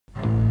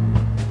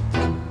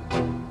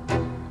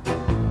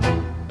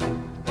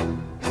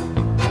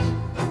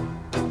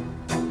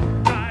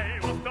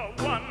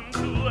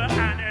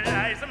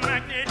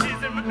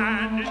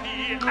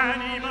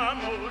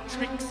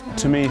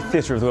To me,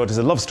 Theatre of the World is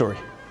a love story.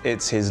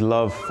 It's his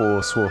love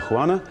for Sor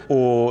Juana,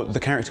 or the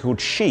character called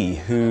She,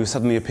 who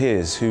suddenly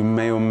appears, who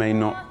may or may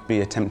not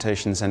be a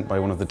temptation sent by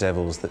one of the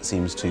devils that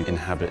seems to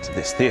inhabit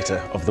this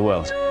theatre of the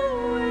world.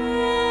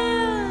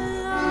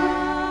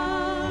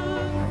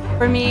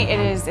 For me, it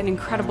is an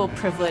incredible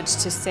privilege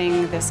to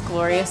sing this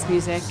glorious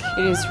music.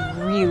 It is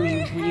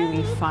really,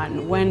 really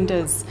fun. When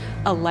does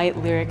a light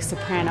lyric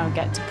soprano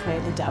get to play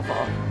the devil?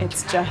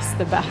 It's just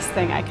the best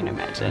thing I can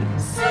imagine.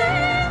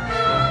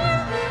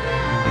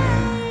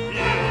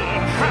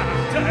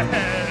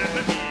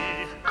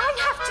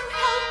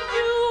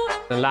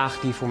 Een laag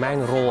die voor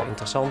mijn rol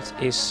interessant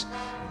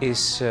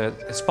is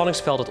het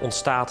spanningsveld dat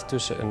ontstaat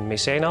tussen een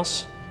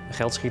mecenas, een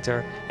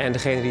geldschieter, en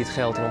degene die het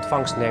geld in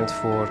ontvangst neemt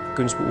voor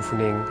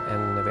kunstbeoefening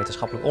en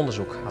wetenschappelijk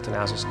onderzoek,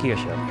 Athanasius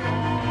Kircher.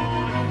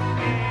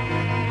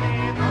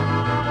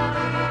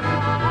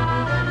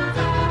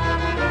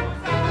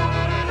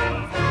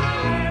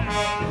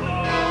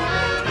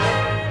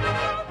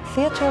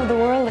 Theatre of the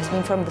World has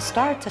been from the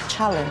start a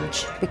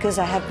challenge,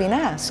 because I have been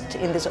asked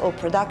in this whole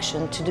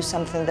production to do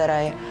something that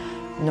I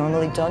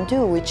normally don't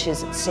do, which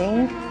is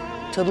sing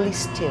totally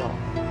still.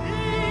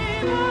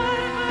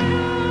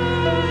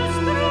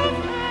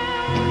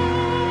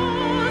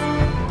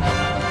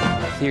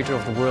 Theatre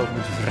of the World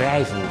moet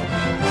wrijven.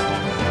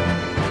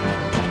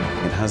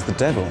 It has the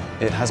devil.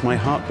 It has my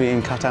heart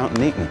being cut out and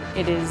eaten.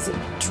 It is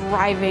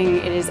driving,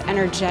 it is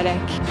energetic.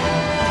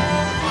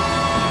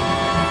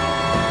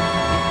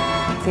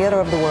 Theatre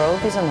of the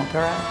World is an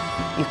opera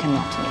you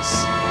cannot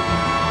miss.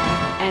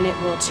 And it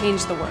will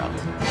change the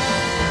world.